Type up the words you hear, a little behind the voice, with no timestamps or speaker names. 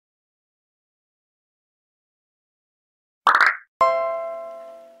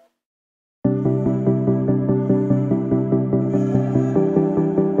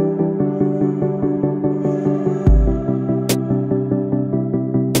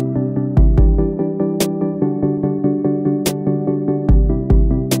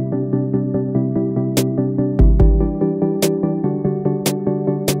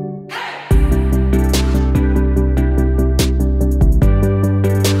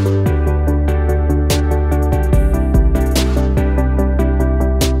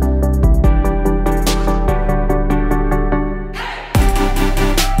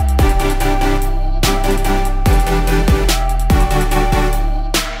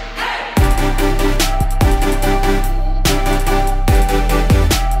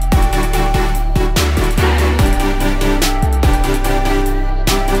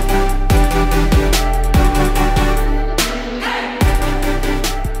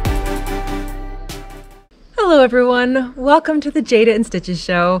Hello everyone, welcome to the Jayda and Stitches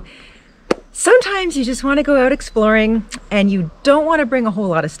show. Sometimes you just want to go out exploring and you don't want to bring a whole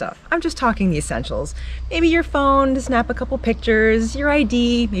lot of stuff. I'm just talking the essentials. Maybe your phone to snap a couple pictures, your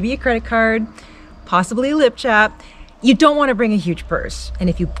ID, maybe a credit card, possibly a lip chap. You don't want to bring a huge purse. And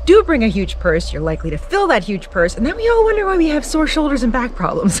if you do bring a huge purse, you're likely to fill that huge purse, and then we all wonder why we have sore shoulders and back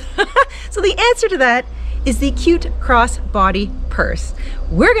problems. So the answer to that is the cute crossbody purse.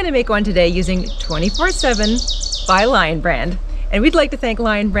 We're gonna make one today using 24/7 by Lion Brand. And we'd like to thank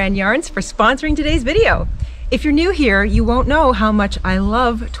Lion Brand Yarns for sponsoring today's video. If you're new here, you won't know how much I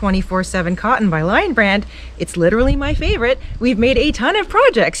love 24/7 cotton by Lion Brand. It's literally my favorite. We've made a ton of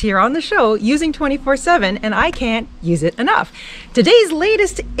projects here on the show using 24/7 and I can't use it enough. Today's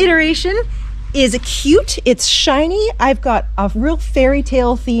latest iteration is cute, it's shiny. I've got a real fairy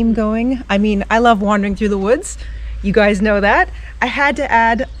tale theme going. I mean, I love wandering through the woods. You guys know that. I had to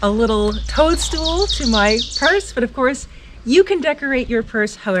add a little toadstool to my purse, but of course, you can decorate your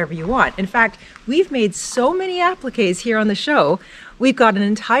purse however you want. In fact, we've made so many appliques here on the show. We've got an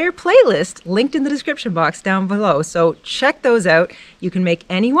entire playlist linked in the description box down below, so check those out. You can make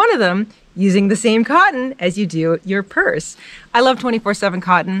any one of them using the same cotton as you do your purse. I love 24/7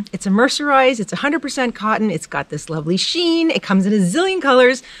 cotton. It's a mercerized, it's 100% cotton. It's got this lovely sheen. It comes in a zillion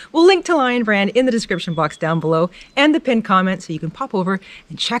colors. We'll link to Lion Brand in the description box down below and the pinned comment so you can pop over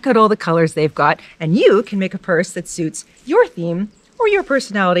and check out all the colors they've got, and you can make a purse that suits your theme or your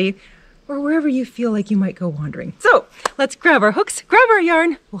personality or wherever you feel like you might go wandering. So let's grab our hooks, grab our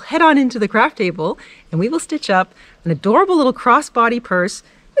yarn, we'll head on into the craft table and we will stitch up an adorable little crossbody purse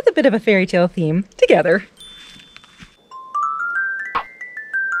with a bit of a fairy tale theme together.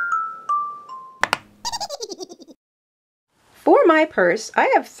 For my purse, I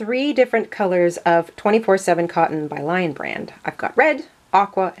have 3 different colors of 24/7 cotton by Lion Brand. I've got red,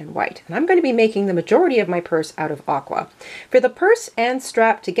 aqua, and white, and I'm going to be making the majority of my purse out of aqua. For the purse and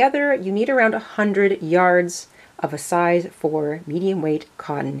strap together, you need around 100 yards of a size 4 medium weight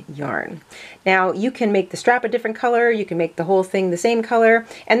cotton yarn. Now you can make the strap a different color, you can make the whole thing the same color,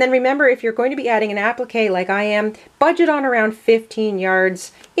 and then remember, if you're going to be adding an applique like I am, budget on around 15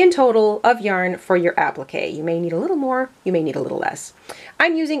 yards in total of yarn for your applique. You may need a little more, you may need a little less.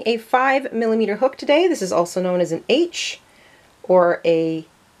 I'm using a 5mm hook today. This is also known as an H or a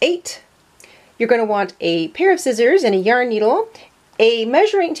 8. You're going to want a pair of scissors and a yarn needle. A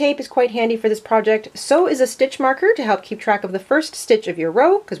measuring tape is quite handy for this project. So is a stitch marker to help keep track of the first stitch of your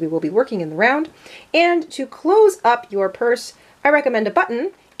row, because we will be working in the round. And to close up your purse, I recommend a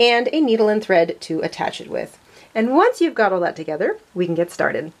button and a needle and thread to attach it with. And once you've got all that together, we can get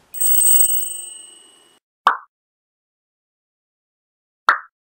started.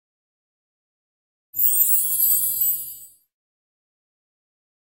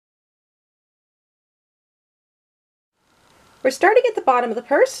 We're starting at the bottom of the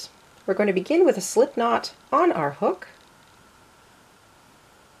purse. We're going to begin with a slip knot on our hook.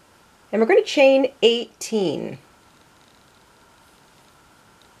 And we're going to chain 18.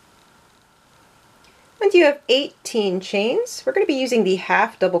 Once you have 18 chains, we're going to be using the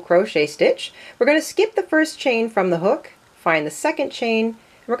half double crochet stitch. We're going to skip the first chain from the hook, find the second chain,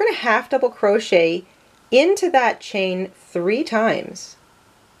 and we're going to half double crochet into that chain 3 times.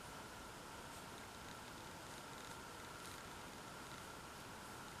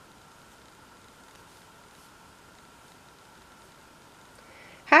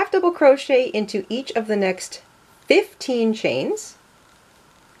 Half double crochet into each of the next 15 chains,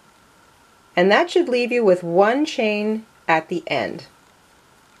 and that should leave you with 1 chain at the end.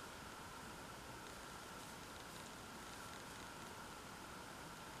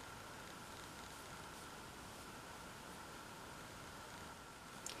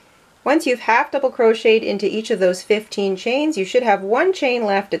 Once you've half double crocheted into each of those 15 chains, you should have 1 chain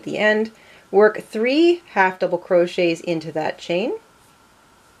left at the end. Work 3 half double crochets into that chain.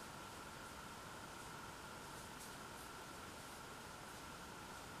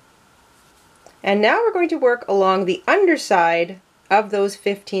 And now we're going to work along the underside of those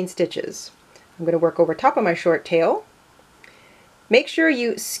 15 stitches. I'm going to work over top of my short tail. Make sure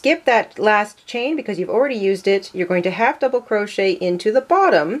you skip that last chain because you've already used it. You're going to half double crochet into the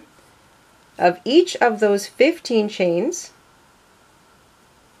bottom of each of those 15 chains.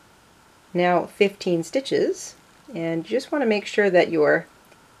 Now 15 stitches, and you just want to make sure that you're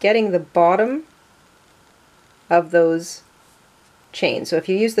getting the bottom of those chain. So if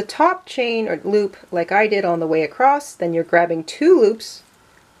you use the top chain or loop like I did on the way across, then you're grabbing 2 loops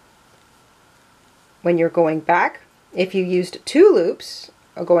when you're going back. If you used 2 loops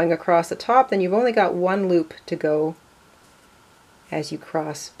going across the top, then you've only got 1 loop to go as you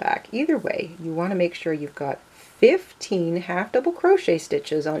cross back. Either way, you want to make sure you've got 15 half double crochet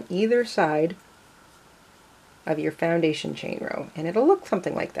stitches on either side of your foundation chain row, and it'll look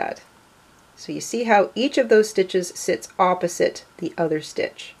something like that. So you see how each of those stitches sits opposite the other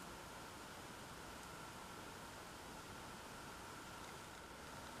stitch.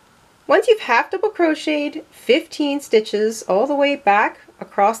 Once you've half double crocheted 15 stitches all the way back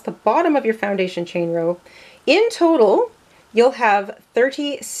across the bottom of your foundation chain row, in total you'll have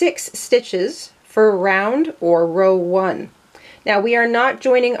 36 stitches for round or row 1. Now we are not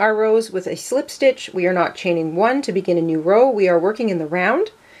joining our rows with a slip stitch. We are not chaining 1 to begin a new row. We are working in the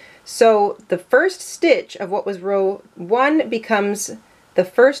round. So the first stitch of what was row 1 becomes the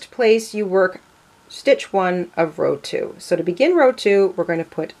first place you work stitch 1 of row 2. So to begin row 2, we're going to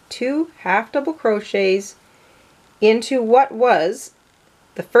put 2 half double crochets into what was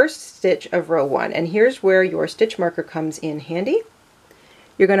the first stitch of row 1. And here's where your stitch marker comes in handy.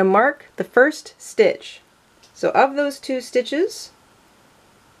 You're going to mark the first stitch. So of those 2 stitches,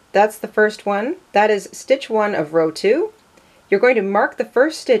 that's the first one. That is stitch 1 of row 2. You're going to mark the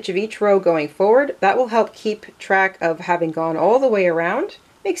first stitch of each row going forward. That will help keep track of having gone all the way around.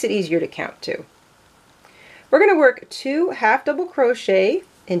 Makes it easier to count too. We're going to work 2 half double crochet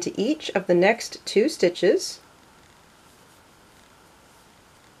into each of the next 2 stitches.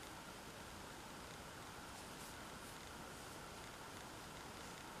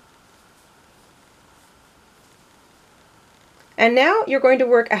 And now you're going to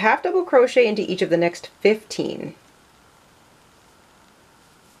work a half double crochet into each of the next 15.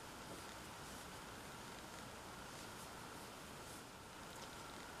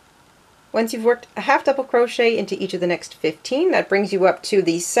 Once you've worked a half double crochet into each of the next 15, that brings you up to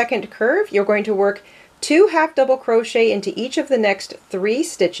the second curve. You're going to work 2 half double crochet into each of the next 3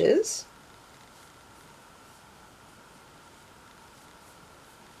 stitches.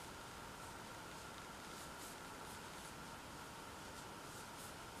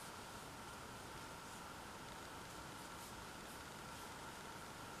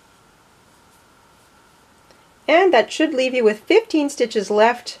 And that should leave you with 15 stitches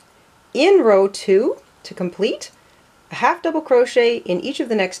left in row 2 to complete. A half double crochet in each of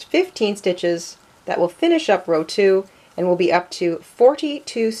the next 15 stitches. That will finish up row 2 and will be up to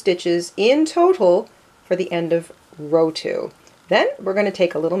 42 stitches in total for the end of row 2. Then we're going to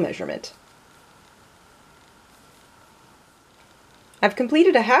take a little measurement. I've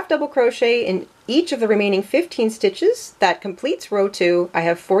completed a half double crochet in each of the remaining 15 stitches. That completes row 2. I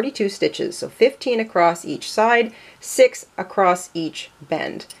have 42 stitches, so 15 across each side, 6 across each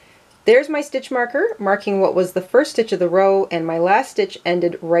bend. There's my stitch marker, marking what was the first stitch of the row, and my last stitch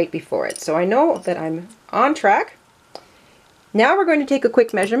ended right before it. So I know that I'm on track. Now we're going to take a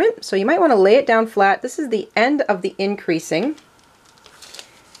quick measurement, so you might want to lay it down flat. This is the end of the increasing.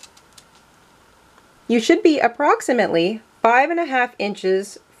 You should be approximately 5.5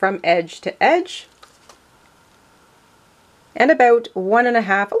 inches from edge to edge, and about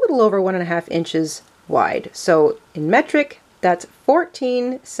 1.5, a little over 1.5 inches wide. So in metric, that's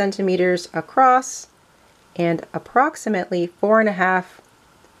 14 centimeters across and approximately 4.5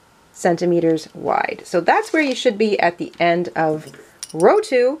 centimeters wide. So that's where you should be at the end of row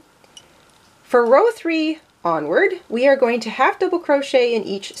 2. For row 3 onward, we are going to half double crochet in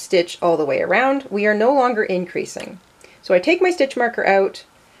each stitch all the way around. We are no longer increasing. So I take my stitch marker out.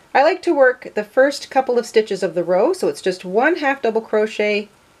 I like to work the first couple of stitches of the row, so it's just 1 half double crochet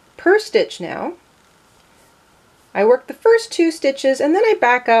per stitch now. I work the first 2 stitches and then I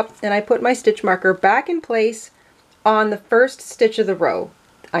back up and I put my stitch marker back in place on the first stitch of the row.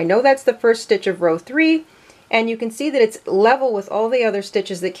 I know that's the first stitch of row 3, and you can see that it's level with all the other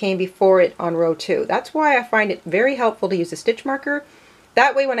stitches that came before it on row 2. That's why I find it very helpful to use a stitch marker.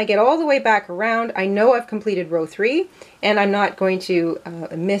 That way when I get all the way back around, I know I've completed row 3 and I'm not going to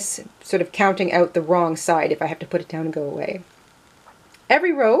miss sort of counting out the wrong side if I have to put it down and go away.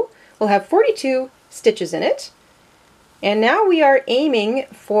 Every row will have 42 stitches in it. And now we are aiming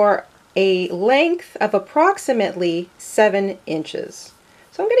for a length of approximately 7 inches.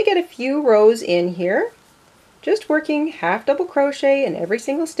 So I'm going to get a few rows in here, just working half double crochet in every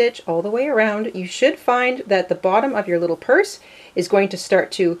single stitch all the way around. You should find that the bottom of your little purse is going to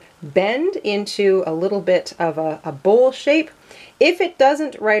start to bend into a little bit of a bowl shape. If it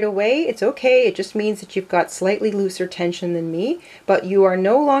doesn't right away, it's okay. It just means that you've got slightly looser tension than me, but you are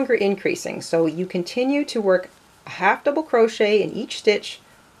no longer increasing. So you continue to work a half double crochet in each stitch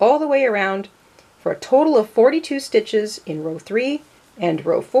all the way around for a total of 42 stitches in row 3 and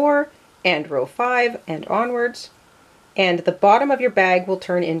row 4 and row 5 and onwards, and the bottom of your bag will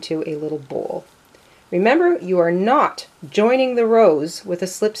turn into a little bowl. Remember, you are not joining the rows with a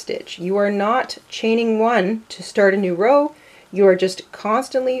slip stitch. You are not chaining one to start a new row. You are just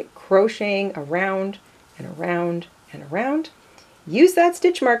constantly crocheting around and around and around. Use that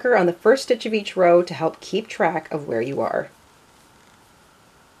stitch marker on the first stitch of each row to help keep track of where you are.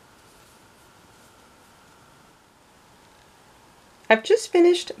 I've just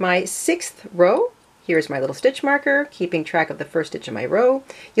finished my 6th row. Here's my little stitch marker, keeping track of the first stitch of my row.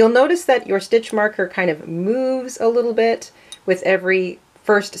 You'll notice that your stitch marker kind of moves a little bit with every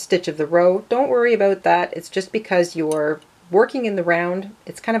first stitch of the row. Don't worry about that. It's just because you're working in the round.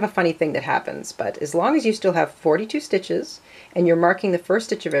 It's kind of a funny thing that happens, but as long as you still have 42 stitches and you're marking the first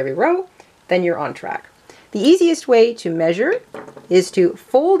stitch of every row, then you're on track. The easiest way to measure is to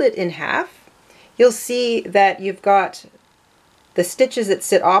fold it in half. You'll see that you've got the stitches that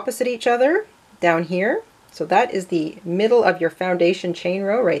sit opposite each other down here. So that is the middle of your foundation chain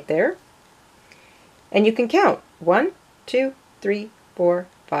row right there. And you can count 1, 2, 3, 4,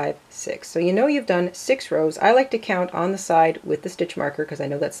 5, 6. So you know you've done 6 rows. I like to count on the side with the stitch marker because I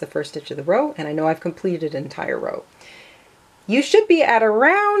know that's the first stitch of the row and I know I've completed an entire row. You should be at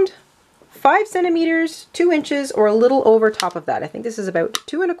around 5 centimeters, 2 inches, or a little over top of that. I think this is about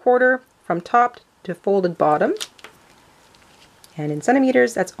 2 1/4 from top to folded bottom. And in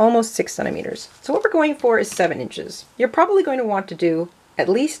centimeters, that's almost 6 centimeters. So what we're going for is 7 inches. You're probably going to want to do at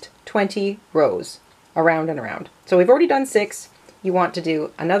least 20 rows around and around. So we've already done 6. You want to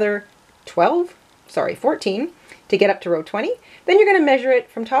do another 14 to get up to row 20. Then you're going to measure it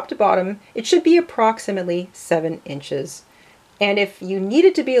from top to bottom. It should be approximately 7 inches. And if you need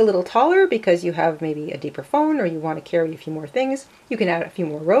it to be a little taller because you have maybe a deeper phone or you want to carry a few more things, you can add a few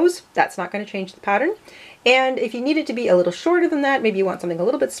more rows. That's not going to change the pattern. And if you need it to be a little shorter than that, maybe you want something a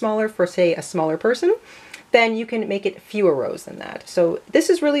little bit smaller for, say, a smaller person, then you can make it fewer rows than that. So this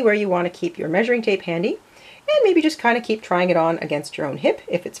is really where you want to keep your measuring tape handy, and maybe just kind of keep trying it on against your own hip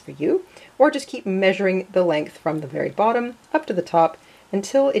if it's for you, or just keep measuring the length from the very bottom up to the top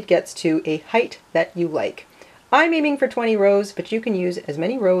until it gets to a height that you like. I'm aiming for 20 rows, but you can use as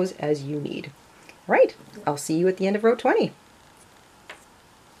many rows as you need. All right, I'll see you at the end of row 20.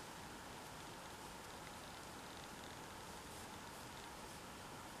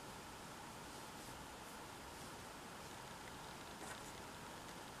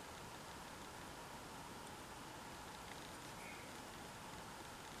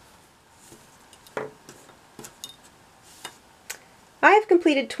 I've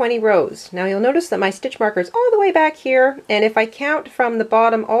completed 20 rows. Now you'll notice that my stitch marker is all the way back here, and if I count from the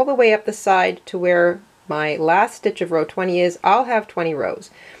bottom all the way up the side to where my last stitch of row 20 is, I'll have 20 rows.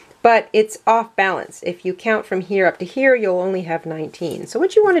 But it's off balance. If you count from here up to here, you'll only have 19. So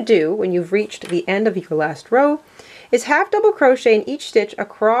what you want to do when you've reached the end of your last row is half double crochet in each stitch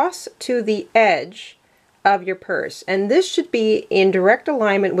across to the edge of your purse. And this should be in direct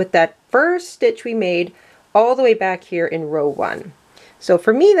alignment with that first stitch we made all the way back here in row 1. So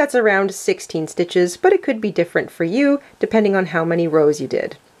for me, that's around 16 stitches, but it could be different for you depending on how many rows you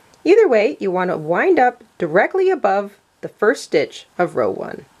did. Either way, you want to wind up directly above the first stitch of row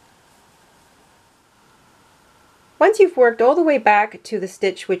 1. Once you've worked all the way back to the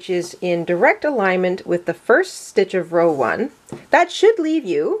stitch which is in direct alignment with the first stitch of row 1, that should leave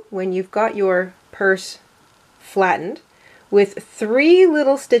you, when you've got your purse flattened, with 3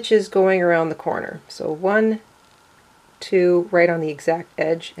 little stitches going around the corner. So 1, 2, right on the exact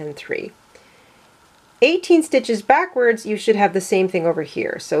edge, and 3. 18 stitches backwards, you should have the same thing over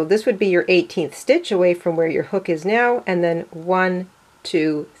here. So this would be your 18th stitch away from where your hook is now, and then 1,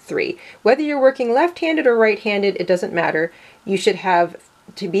 2, 3. Whether you're working left-handed or right-handed, it doesn't matter. You should have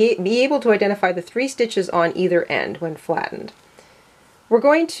to be able to identify the 3 stitches on either end when flattened. We're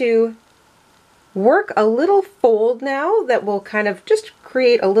going to work a little fold now that will kind of just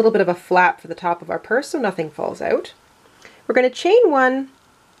create a little bit of a flap for the top of our purse so nothing falls out. We're going to chain 1,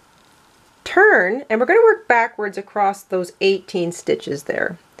 turn, and we're going to work backwards across those 18 stitches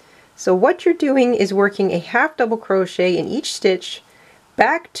there. So what you're doing is working a half double crochet in each stitch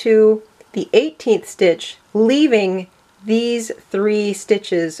back to the 18th stitch, leaving these 3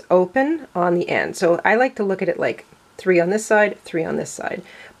 stitches open on the end. So I like to look at it like 3 on this side, 3 on this side,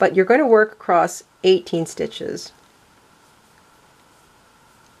 but you're going to work across 18 stitches.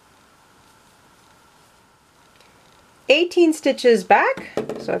 Stitches back,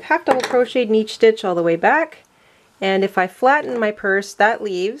 so I've half double crocheted in each stitch all the way back, and if I flatten my purse, that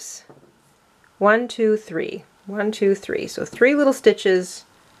leaves 1, 2, 3, 1, 2, 3. So 3 little stitches,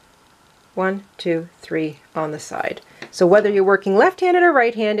 1, 2, 3 on the side. So whether you're working left-handed or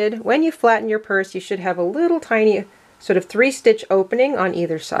right-handed, when you flatten your purse, you should have a little tiny sort of 3 stitch opening on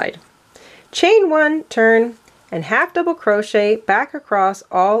either side. chain 1, turn, and half double crochet back across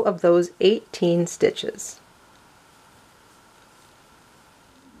all of those 18 stitches.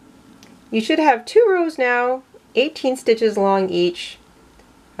 You should have 2 rows now, 18 stitches long each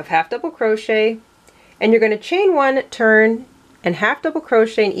of half double crochet, and you're going to chain 1, turn, and half double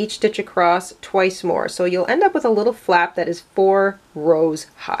crochet in each stitch across twice more. So you'll end up with a little flap that is 4 rows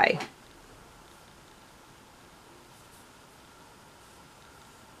high.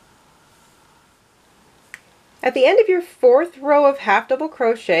 At the end of your 4th row of half double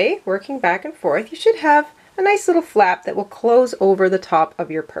crochet, working back and forth, you should have a nice little flap that will close over the top of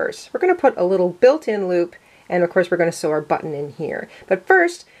your purse. We're going to put a little built-in loop, and of course we're going to sew our button in here. But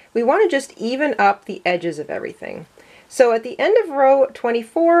first, we want to just even up the edges of everything. So at the end of row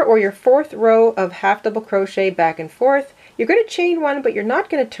 24, or your 4th row of half double crochet back and forth, you're going to chain 1, but you're not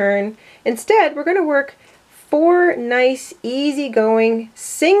going to turn. Instead, we're going to work 4 nice, easy-going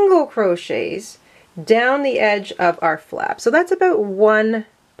single crochets down the edge of our flap. So that's about 1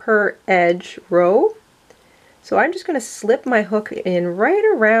 per edge row. So I'm just going to slip my hook in right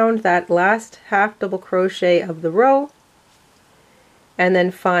around that last half double crochet of the row, and then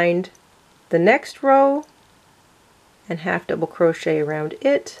find the next row and half double crochet around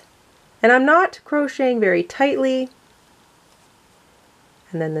it. And I'm not crocheting very tightly.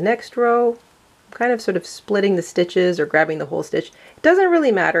 And then the next row, I'm kind of sort of splitting the stitches or grabbing the whole stitch. It doesn't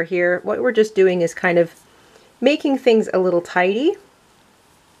really matter here. What we're just doing is kind of making things a little tidy.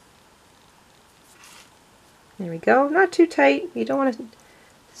 There we go. Not too tight. You don't want to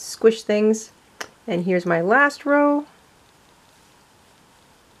squish things. And here's my last row.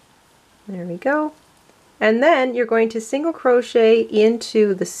 There we go. And then you're going to single crochet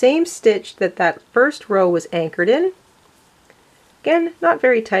into the same stitch that that first row was anchored in. Again, not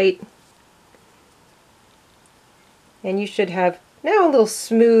very tight. And you should have now a little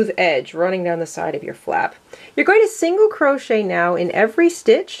smooth edge running down the side of your flap. You're going to single crochet now in every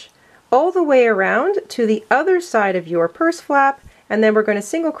stitch all the way around to the other side of your purse flap, and then we're going to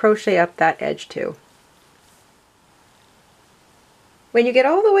single crochet up that edge too. When you get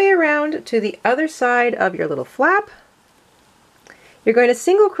all the way around to the other side of your little flap, you're going to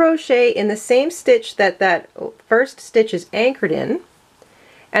single crochet in the same stitch that that first stitch is anchored in,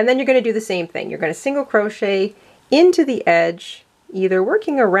 and then you're going to do the same thing. You're going to single crochet into the edge, either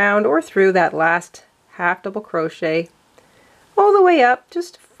working around or through that last half double crochet, all the way up,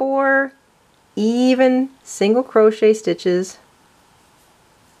 just 4 even single crochet stitches.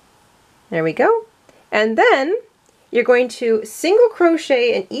 There we go. And then you're going to single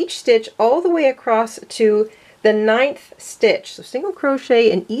crochet in each stitch all the way across to the 9th stitch. So single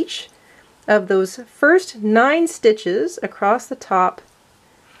crochet in each of those first 9 stitches across the top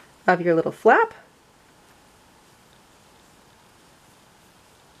of your little flap.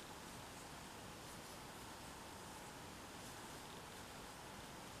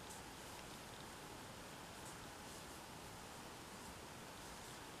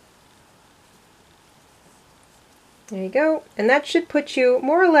 There you go, and that should put you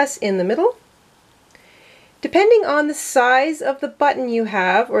more or less in the middle. Depending on the size of the button you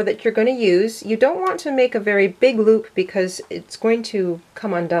have or that you're going to use, you don't want to make a very big loop because it's going to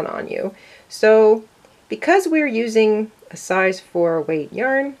come undone on you. So because we're using a size 4 weight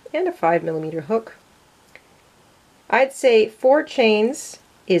yarn and a 5mm hook, I'd say 4 chains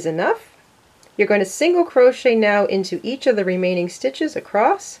is enough. You're going to single crochet now into each of the remaining stitches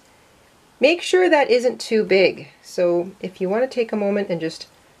across. Make sure that isn't too big. So if you want to take a moment and just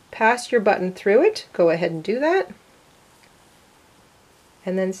pass your button through it, go ahead and do that.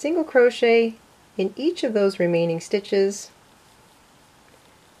 And then single crochet in each of those remaining stitches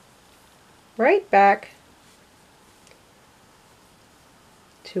right back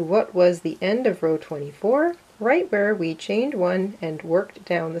to what was the end of row 24, right where we chained 1 and worked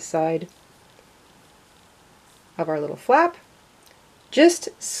down the side of our little flap. Just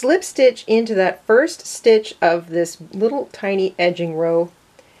slip stitch into that first stitch of this little tiny edging row,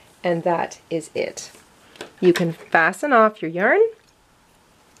 and that is it. You can fasten off your yarn.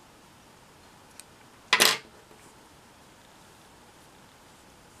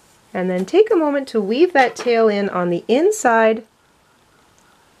 And then take a moment to weave that tail in on the inside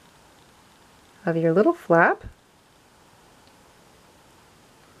of your little flap.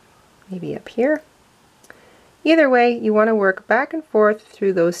 Maybe up here. Either way, you want to work back and forth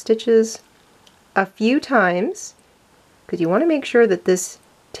through those stitches a few times because you want to make sure that this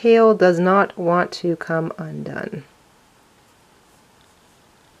tail does not want to come undone.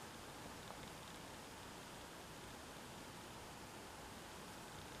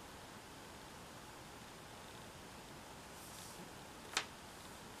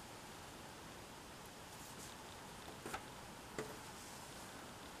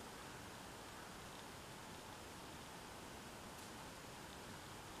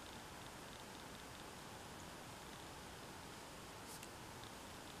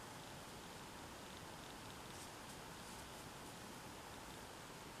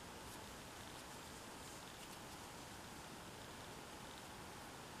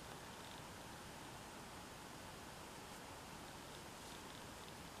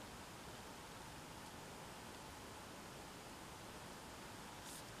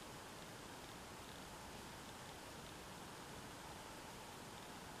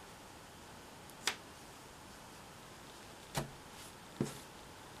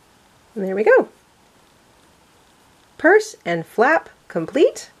 And there we go. Purse and flap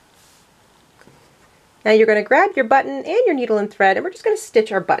complete. Now you're going to grab your button and your needle and thread, and we're just going to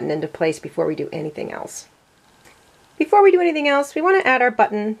stitch our button into place before we do anything else. Before we do anything else, we want to add our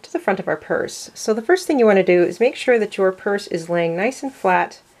button to the front of our purse. So the first thing you want to do is make sure that your purse is laying nice and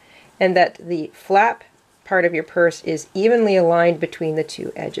flat and that the flap part of your purse is evenly aligned between the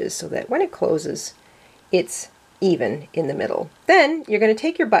two edges so that when it closes, it's even in the middle. Then you're going to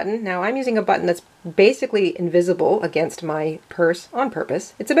take your button. Now I'm using a button that's basically invisible against my purse on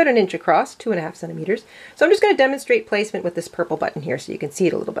purpose. It's about 1 inch across, 2.5 centimeters. So I'm just going to demonstrate placement with this purple button here so you can see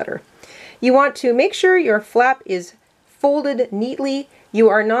it a little better. You want to make sure your flap is folded neatly. You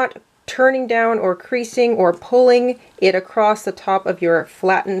are not turning down or creasing or pulling it across the top of your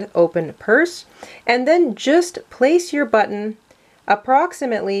flattened open purse. And then just place your button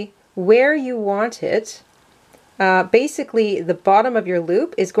approximately where you want it. Basically, the bottom of your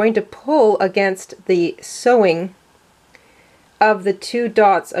loop is going to pull against the sewing of the two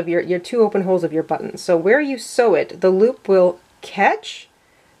dots of your two open holes of your button. So where you sew it, the loop will catch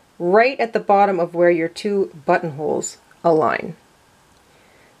right at the bottom of where your two buttonholes align.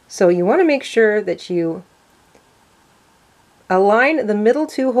 So you want to make sure that you align the middle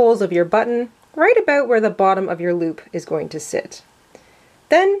two holes of your button right about where the bottom of your loop is going to sit.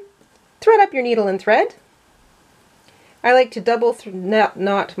 Then thread up your needle and thread. I like to double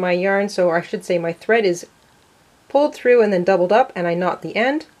knot my yarn, so I should say my thread is pulled through and then doubled up, and I knot the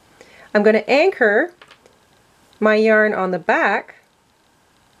end. I'm going to anchor my yarn on the back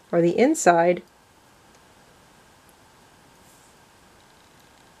or the inside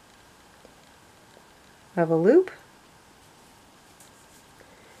of a loop,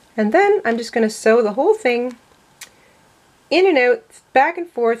 and then I'm just going to sew the whole thing in and out, back and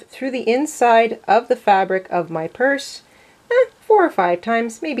forth through the inside of the fabric of my purse 4 or 5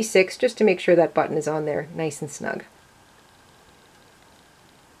 times, maybe 6, just to make sure that button is on there nice and snug.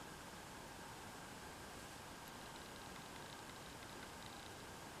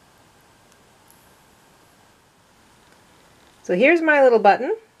 So here's my little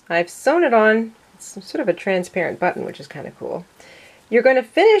button. I've sewn it on. It's sort of a transparent button, which is kind of cool. You're going to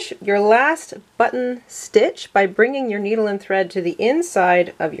finish your last button stitch by bringing your needle and thread to the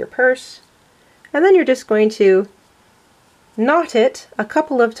inside of your purse, and then you're just going to knot it a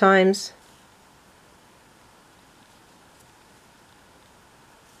couple of times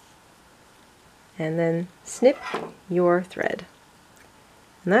and then snip your thread.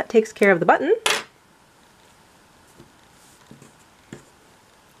 And that takes care of the button.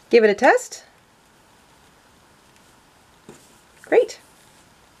 Give it a test. Great.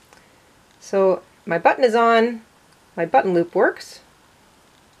 So my button is on, my button loop works.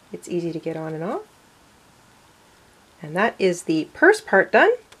 It's easy to get on and off. And that is the purse part done.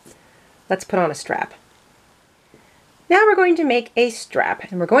 Let's put on a strap. Now we're going to make a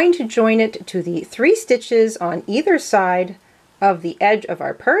strap, and we're going to join it to the 3 stitches on either side of the edge of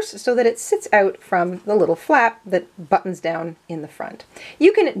our purse so that it sits out from the little flap that buttons down in the front.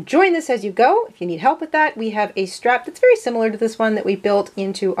 You can join this as you go. If you need help with that, we have a strap that's very similar to this one that we built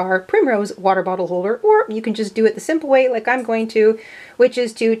into our Primrose water bottle holder, or you can just do it the simple way like I'm going to, which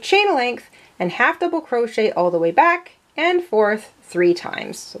is to chain a length and half double crochet all the way back and forth 3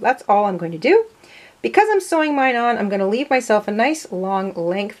 times. So that's all I'm going to do. Because I'm sewing mine on, I'm going to leave myself a nice long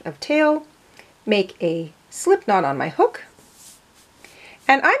length of tail, make a slip knot on my hook,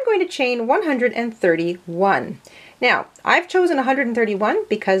 and I'm going to chain 131. Now, I've chosen 131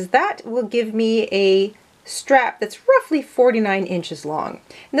 because that will give me a strap that's roughly 49 inches long.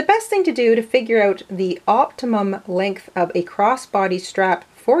 And the best thing to do to figure out the optimum length of a crossbody strap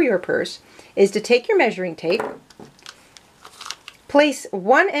for your purse is to take your measuring tape, place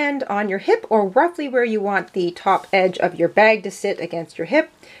one end on your hip or roughly where you want the top edge of your bag to sit against your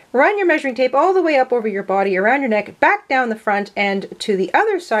hip. Run your measuring tape all the way up over your body, around your neck, back down the front, and to the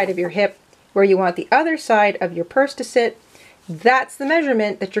other side of your hip where you want the other side of your purse to sit. That's the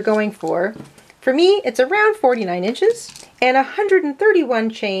measurement that you're going for. For me, it's around 49 inches, and 131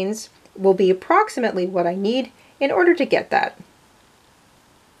 chains will be approximately what I need in order to get that.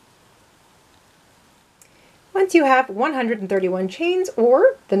 Once you have 131 chains,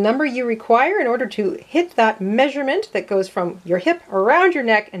 or the number you require in order to hit that measurement that goes from your hip around your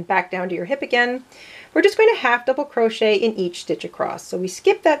neck and back down to your hip again, we're just going to half double crochet in each stitch across. So we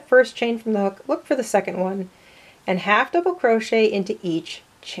skip that first chain from the hook, look for the second one, and half double crochet into each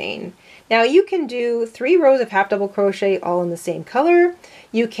chain. Now you can do 3 rows of half double crochet all in the same color.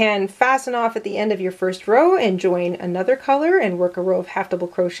 You can fasten off at the end of your first row and join another color and work a row of half double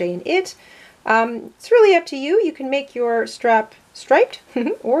crochet in it. It's really up to you. You can make your strap striped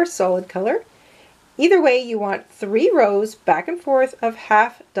or solid color. Either way, you want 3 rows back and forth of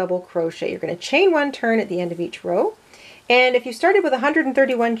half double crochet. You're going to chain 1 turn at the end of each row. And if you started with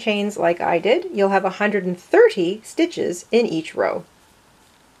 131 chains like I did, you'll have 130 stitches in each row.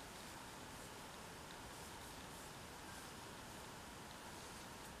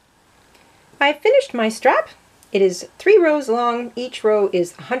 I finished my strap. It is 3 rows long. Each row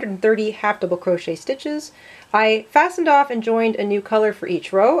is 130 half double crochet stitches. I fastened off and joined a new color for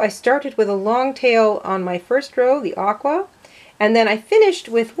each row. I started with a long tail on my first row, the aqua, and then I finished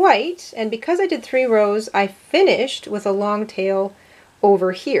with white, and because I did 3 rows, I finished with a long tail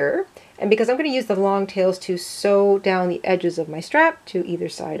over here. And because I'm going to use the long tails to sew down the edges of my strap to either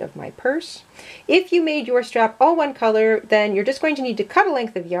side of my purse. If you made your strap all one color, then you're just going to need to cut a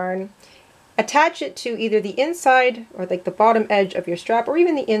length of yarn, attach it to either the inside or like the bottom edge of your strap or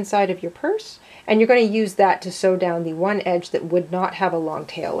even the inside of your purse, and you're going to use that to sew down the one edge that would not have a long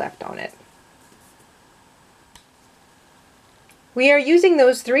tail left on it. We are using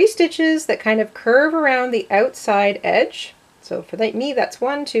those 3 stitches that kind of curve around the outside edge. So for me, that's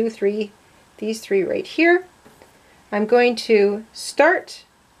 1, 2, 3, these 3 right here. I'm going to start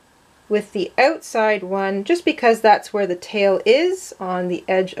with the outside one just because that's where the tail is on the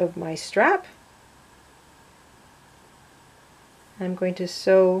edge of my strap. I'm going to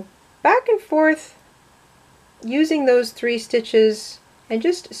sew back and forth using those 3 stitches and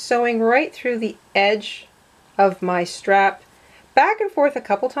just sewing right through the edge of my strap, back and forth a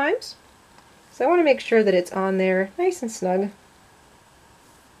couple times. So I want to make sure that it's on there nice and snug.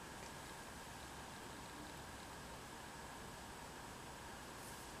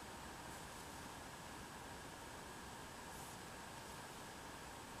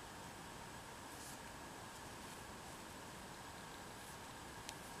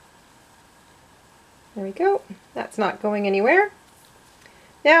 There we go. That's not going anywhere.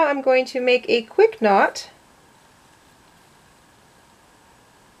 Now I'm going to make a quick knot,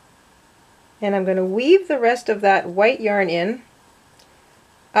 and I'm going to weave the rest of that white yarn in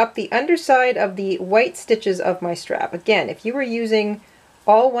up the underside of the white stitches of my strap. Again, if you were using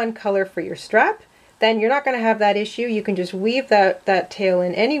all one color for your strap, then you're not going to have that issue. You can just weave that tail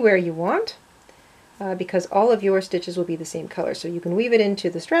in anywhere you want because all of your stitches will be the same color. So you can weave it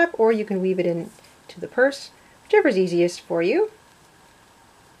into the strap or you can weave it in to the purse, whichever is easiest for you.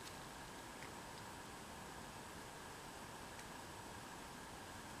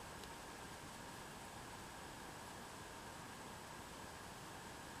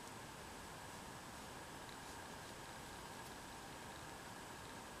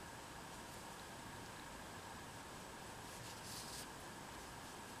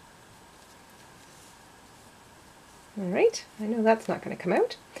 Alright, I know that's not going to come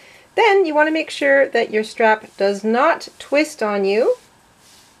out. Then you want to make sure that your strap does not twist on you.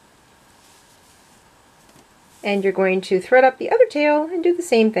 And you're going to thread up the other tail and do the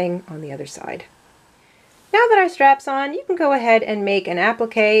same thing on the other side. Now that our strap's on, you can go ahead and make an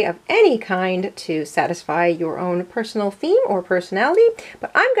applique of any kind to satisfy your own personal theme or personality,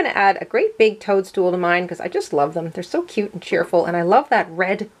 but I'm going to add a great big toadstool to mine because I just love them. They're so cute and cheerful, and I love that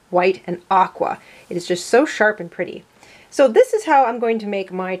red, white, and aqua. It is just so sharp and pretty. So this is how I'm going to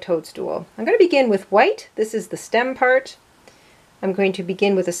make my toadstool. I'm going to begin with white. This is the stem part. I'm going to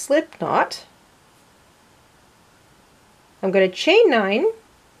begin with a slip knot. I'm going to chain 9.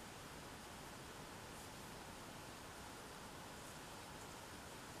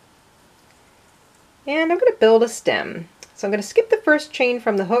 And I'm going to build a stem. So I'm going to skip the first chain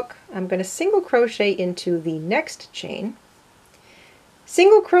from the hook. I'm going to single crochet into the next chain.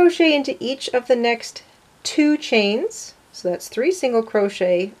 Single crochet into each of the next 2 chains. So that's 3 single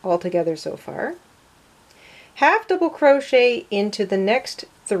crochet altogether so far. Half double crochet into the next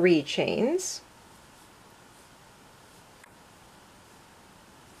 3 chains.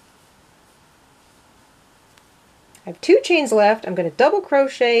 I have 2 chains left. I'm going to double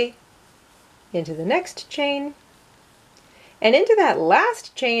crochet into the next chain, and into that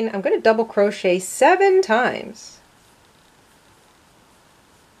last chain I'm going to double crochet 7 times.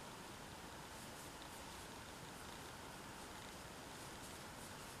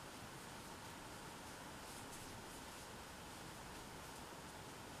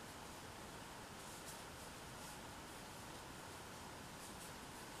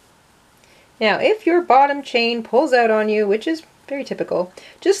 Now if your bottom chain pulls out on you, which is very typical,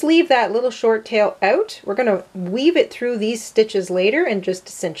 just leave that little short tail out. We're going to weave it through these stitches later and just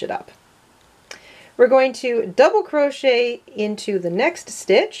cinch it up. We're going to double crochet into the next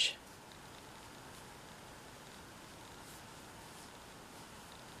stitch.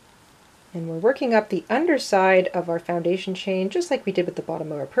 And we're working up the underside of our foundation chain just like we did with the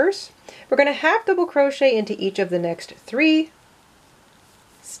bottom of our purse. We're going to half double crochet into each of the next 3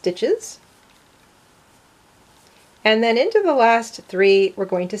 stitches. And then into the last 3 we're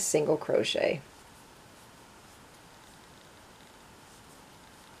going to single crochet.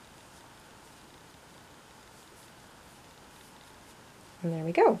 And there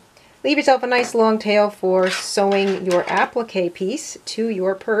we go. Leave yourself a nice long tail for sewing your applique piece to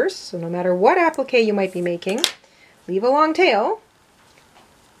your purse. So no matter what applique you might be making, leave a long tail.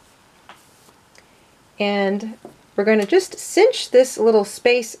 And we're going to just cinch this little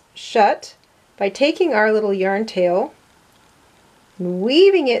space shut by taking our little yarn tail and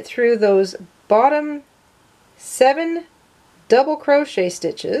weaving it through those bottom 7 double crochet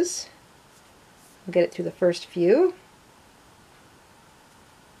stitches. We'll get it through the first few.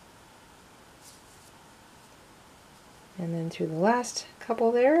 And then through the last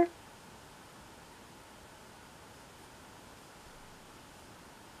couple there.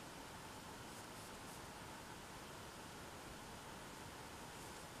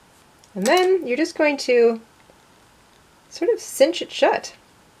 And then you're just going to sort of cinch it shut.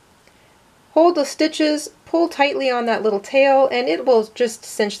 Hold the stitches, pull tightly on that little tail, and it will just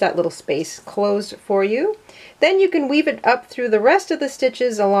cinch that little space closed for you. Then you can weave it up through the rest of the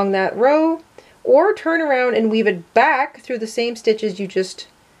stitches along that row, or turn around and weave it back through the same stitches you just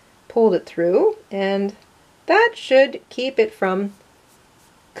pulled it through, and that should keep it from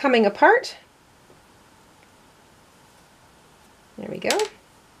coming apart. There we go.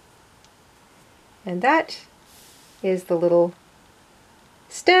 And that is the little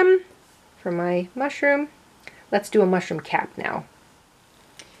stem for my mushroom. Let's do a mushroom cap now.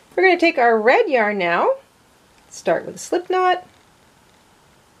 We're going to take our red yarn now, start with a slip knot.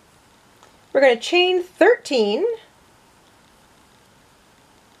 We're going to chain 13,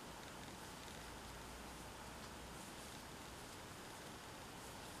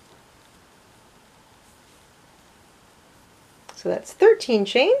 so that's 13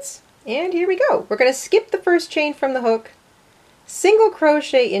 chains, and here we go. We're going to skip the first chain from the hook, single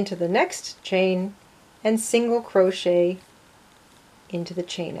crochet into the next chain, and single crochet into the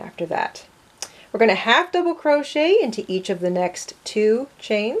chain after that. We're going to half double crochet into each of the next 2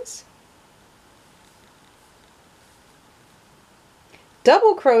 chains,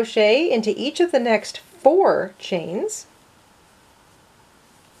 double crochet into each of the next 4 chains,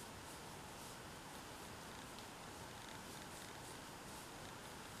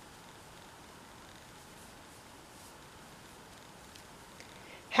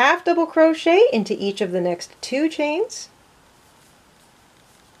 half double crochet into each of the next 2 chains,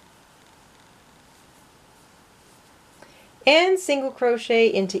 and single crochet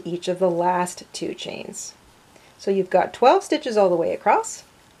into each of the last 2 chains. So you've got 12 stitches all the way across.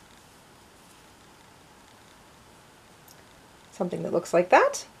 Something that looks like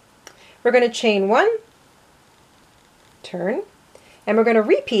that. We're going to chain 1, turn, and we're going to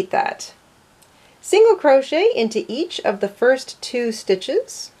repeat that. Single crochet into each of the first 2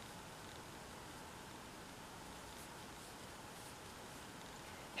 stitches.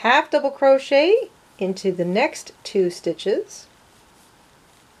 Half double crochet into the next 2 stitches.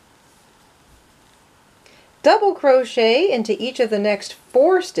 Double crochet into each of the next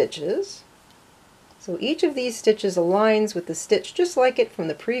 4 stitches. So each of these stitches aligns with the stitch just like it from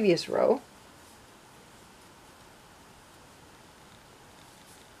the previous row.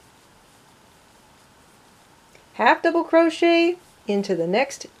 Half double crochet into the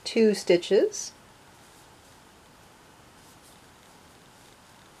next 2 stitches.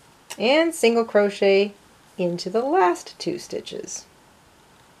 And single crochet into the last 2 stitches.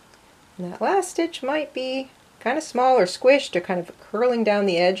 And that last stitch might be kind of small or squished or kind of curling down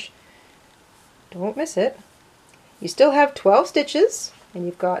the edge. Don't miss it. You still have 12 stitches, and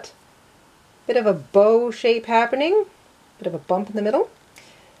you've got a bit of a bow shape happening, bit of a bump in the middle.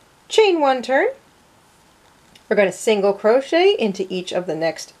 Chain 1 turn. We're going to single crochet into each of the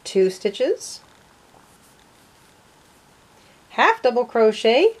next 2 stitches. Half double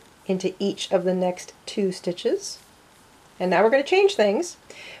crochet into each of the next 2 stitches. And now we're going to change things.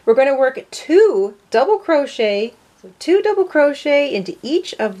 We're going to work 2 double crochet, so 2 double crochet into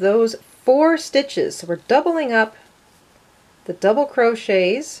each of those 4 stitches. So we're doubling up the double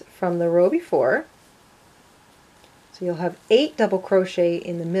crochets from the row before. So you'll have 8 double crochet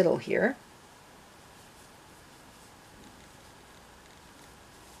in the middle here.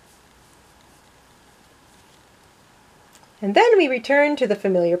 And then we return to the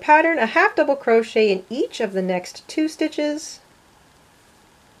familiar pattern, a half double crochet in each of the next 2 stitches,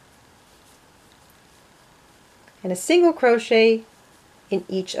 and a single crochet in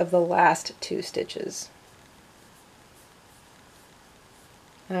each of the last 2 stitches.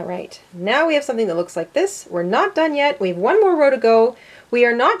 All right, now we have something that looks like this. We're not done yet. We have 1 more row to go. We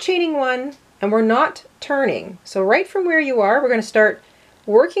are not chaining 1 and we're not turning. So right from where you are, we're going to start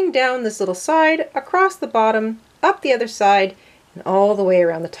working down this little side, across the bottom, up the other side, and all the way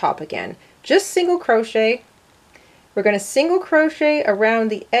around the top again. Just single crochet. We're going to single crochet around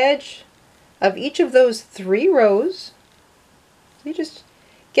the edge of each of those 3 rows. So you just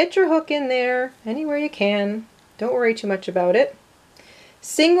get your hook in there anywhere you can. Don't worry too much about it.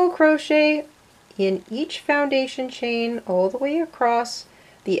 Single crochet in each foundation chain all the way across.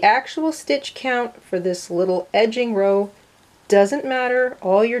 The actual stitch count for this little edging row doesn't matter.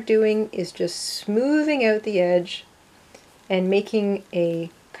 All you're doing is just smoothing out the edge and making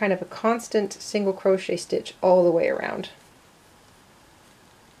a kind of a constant single crochet stitch all the way around.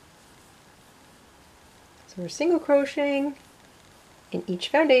 So we're single crocheting in each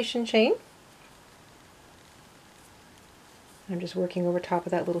foundation chain. I'm just working over top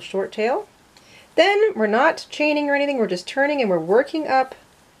of that little short tail. Then we're not chaining or anything, we're just turning and we're working up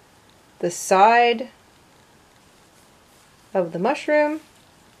the side of the mushroom.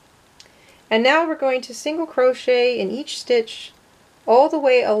 And now we're going to single crochet in each stitch all the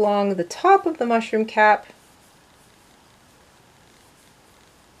way along the top of the mushroom cap.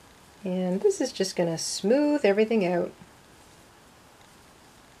 And this is just going to smooth everything out.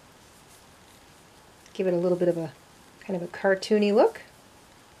 Give it a little bit of a kind of a cartoony look.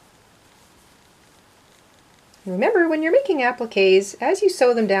 And remember, when you're making appliques, as you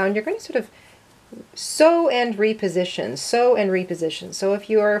sew them down, you're going to sort of sew and reposition, sew and reposition. So if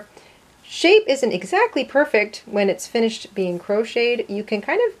your shape isn't exactly perfect when it's finished being crocheted, you can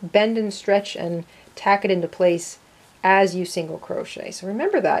kind of bend and stretch and tack it into place as you single crochet. So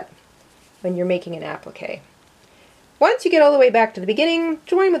remember that when you're making an applique. Once you get all the way back to the beginning,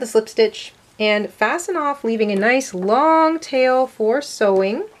 join with a slip stitch and fasten off, leaving a nice long tail for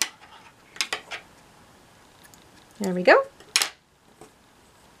sewing. There we go.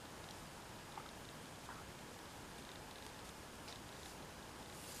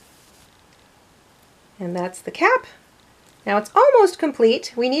 And that's the cap. Now it's almost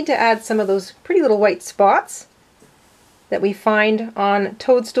complete. We need to add some of those pretty little white spots that we find on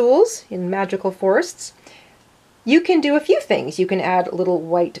toadstools in magical forests. You can do a few things. You can add little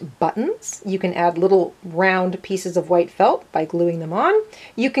white buttons. You can add little round pieces of white felt by gluing them on.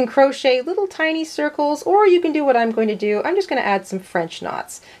 You can crochet little tiny circles, or you can do what I'm going to do. I'm just going to add some French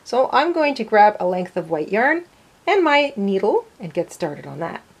knots. So I'm going to grab a length of white yarn and my needle and get started on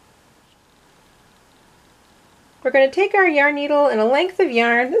that. We're going to take our yarn needle and a length of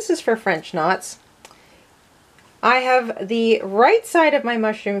yarn. This is for French knots. I have the right side of my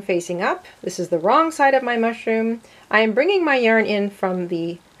mushroom facing up. This is the wrong side of my mushroom. I am bringing my yarn in from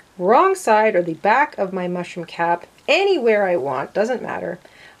the wrong side or the back of my mushroom cap, anywhere I want, doesn't matter.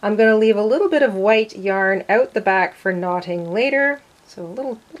 I'm going to leave a little bit of white yarn out the back for knotting later. So a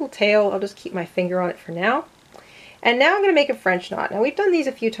little tail, I'll just keep my finger on it for now. And now I'm going to make a French knot. Now we've done these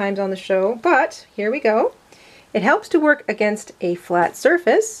a few times on the show, but here we go. It helps to work against a flat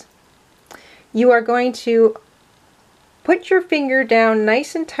surface. You are going to put your finger down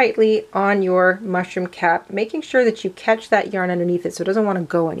nice and tightly on your mushroom cap, making sure that you catch that yarn underneath it so it doesn't want to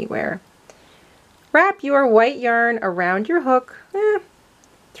go anywhere. Wrap your white yarn around your hook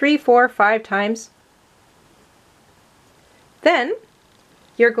 3, 4, 5 times. Then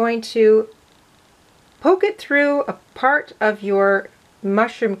you're going to poke it through a part of your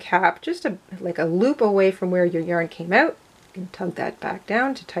mushroom cap, just like a loop away from where your yarn came out. You can tug that back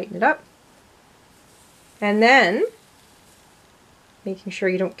down to tighten it up. And then, making sure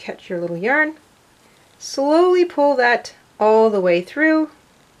you don't catch your little yarn, slowly pull that all the way through,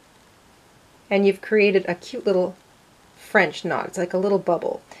 and you've created a cute little French knot. It's like a little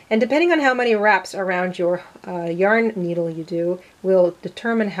bubble. And depending on how many wraps around your yarn needle you do will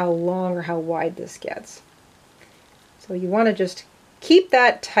determine how long or how wide this gets. So you want to just keep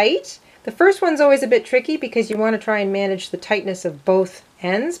that tight. The first one's always a bit tricky because you want to try and manage the tightness of both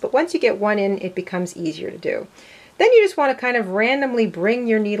ends, but once you get one in, it becomes easier to do. Then you just want to kind of randomly bring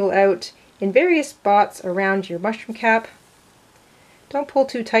your needle out in various spots around your mushroom cap. Don't pull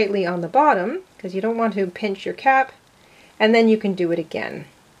too tightly on the bottom because you don't want to pinch your cap, and then you can do it again.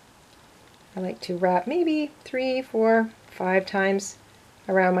 I like to wrap maybe 3, 4, 5 times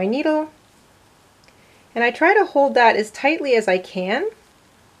around my needle, and I try to hold that as tightly as I can.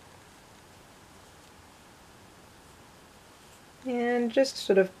 And just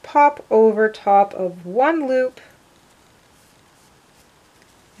sort of pop over top of one loop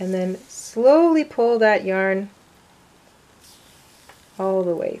and then slowly pull that yarn all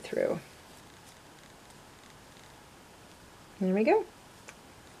the way through. There we go.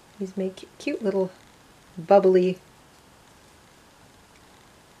 These make cute little bubbly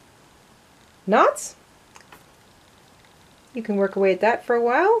knots. You can work away at that for a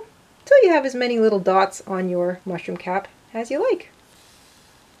while until you have as many little dots on your mushroom cap as you like.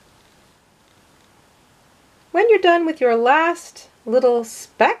 When you're done with your last little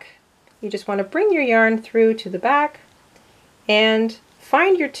speck, you just want to bring your yarn through to the back and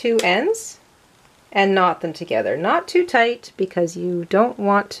find your two ends and knot them together. Not too tight because you don't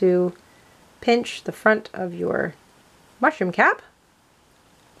want to pinch the front of your mushroom cap,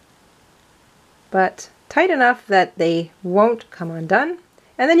 but tight enough that they won't come undone.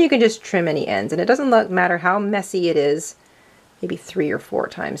 And then you can just trim any ends, and it doesn't matter how messy it is, maybe 3 or 4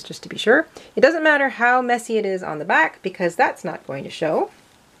 times just to be sure. It doesn't matter how messy it is on the back because that's not going to show.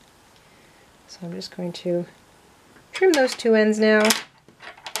 So I'm just going to trim those two ends now.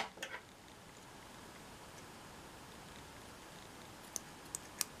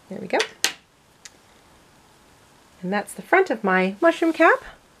 There we go. And that's the front of my mushroom cap.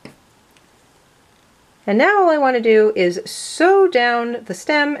 And now all I want to do is sew down the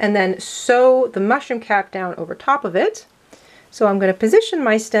stem and then sew the mushroom cap down over top of it. So I'm going to position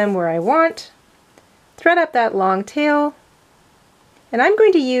my stem where I want, thread up that long tail, and I'm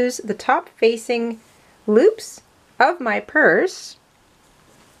going to use the top facing loops of my purse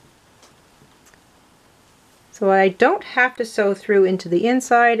so I don't have to sew through into the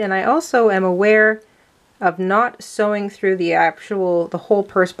inside, and I also am aware of not sewing through the whole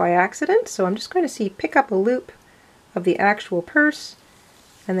purse by accident. So I'm just going to pick up a loop of the actual purse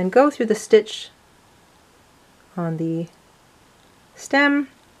and then go through the stitch on the stem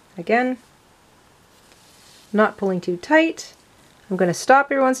again, not pulling too tight. I'm going to stop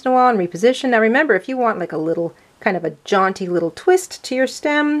every once in a while and reposition. Now remember, if you want like a little kind of a jaunty little twist to your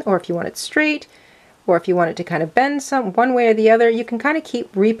stem, or if you want it straight, or if you want it to kind of bend one way or the other, you can kind of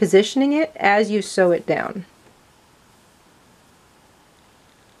keep repositioning it as you sew it down.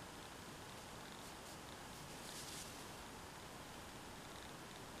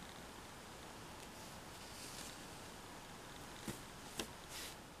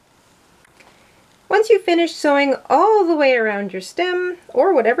 Once you've finished sewing all the way around your stem,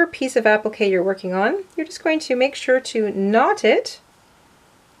 or whatever piece of applique you're working on, you're just going to make sure to knot it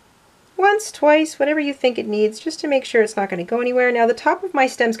once, twice, whatever you think it needs, just to make sure it's not going to go anywhere. Now the top of my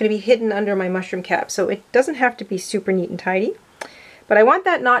stem is going to be hidden under my mushroom cap, so it doesn't have to be super neat and tidy, but I want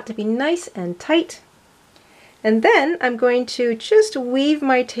that knot to be nice and tight. And then I'm going to just weave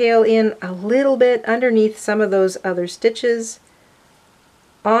my tail in a little bit underneath some of those other stitches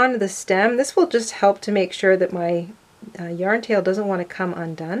on the stem. This will just help to make sure that my yarn tail doesn't want to come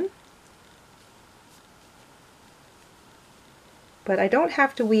undone. But I don't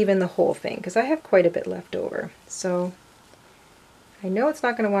have to weave in the whole thing because I have quite a bit left over. So I know it's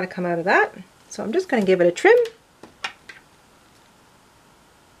not going to want to come out of that. So I'm just going to give it a trim.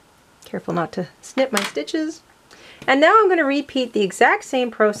 Careful not to snip my stitches. And now I'm going to repeat the exact same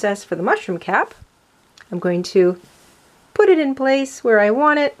process for the mushroom cap. I'm going to put it in place where I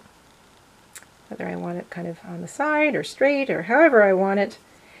want it, whether I want it kind of on the side or straight or however I want it.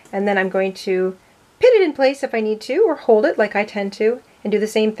 And then I'm going to pin it in place if I need to, or hold it like I tend to, and do the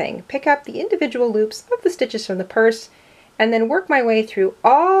same thing. Pick up the individual loops of the stitches from the purse and then work my way through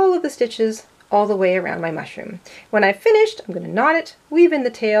all of the stitches all the way around my mushroom. When I've finished, I'm going to knot it, weave in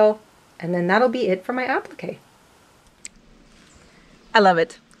the tail, and then that'll be it for my applique. I love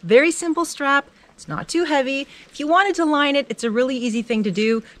it. Very simple strap. It's not too heavy. If you wanted to line it, it's a really easy thing to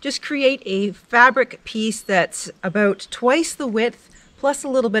do. Just create a fabric piece that's about twice the width plus a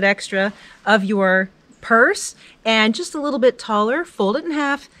little bit extra of your purse and just a little bit taller. Fold it in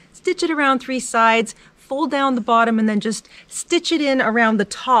half, stitch it around 3 sides, fold down the bottom, and then just stitch it in around the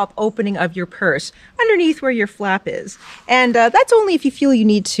top opening of your purse underneath where your flap is. And that's only if you feel you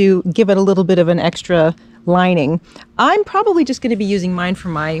need to give it a little bit of an extra lining. I'm probably just going to be using mine for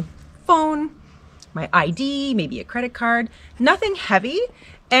my phone, my ID, maybe a credit card. Nothing heavy.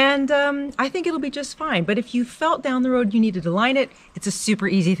 And I think it'll be just fine. But if you felt down the road you needed to line it, it's a super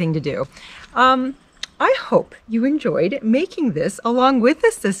easy thing to do. I hope you enjoyed making this along with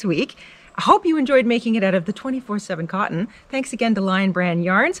us this week. I hope you enjoyed making it out of the 24/7 cotton. Thanks again to Lion Brand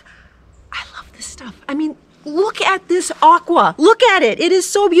Yarns. I love this stuff. I mean, look at this aqua. Look at it. It is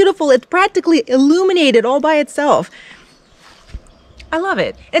so beautiful. It's practically illuminated all by itself. I love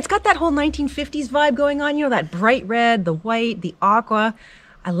it. It's got that whole 1950s vibe going on, you know, that bright red, the white, the aqua.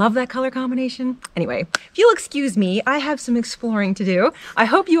 I love that color combination. Anyway, if you'll excuse me, I have some exploring to do. I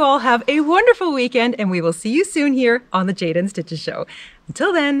hope you all have a wonderful weekend, and we will see you soon here on the Jayda and Stitches Show.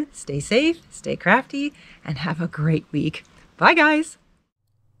 Until then, stay safe, stay crafty, and have a great week. Bye, guys.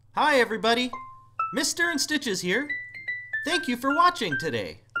 Hi, everybody. Mr. InStitches here. Thank you for watching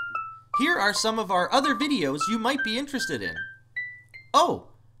today. Here are some of our other videos you might be interested in. Oh,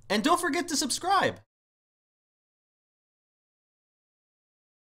 and don't forget to subscribe.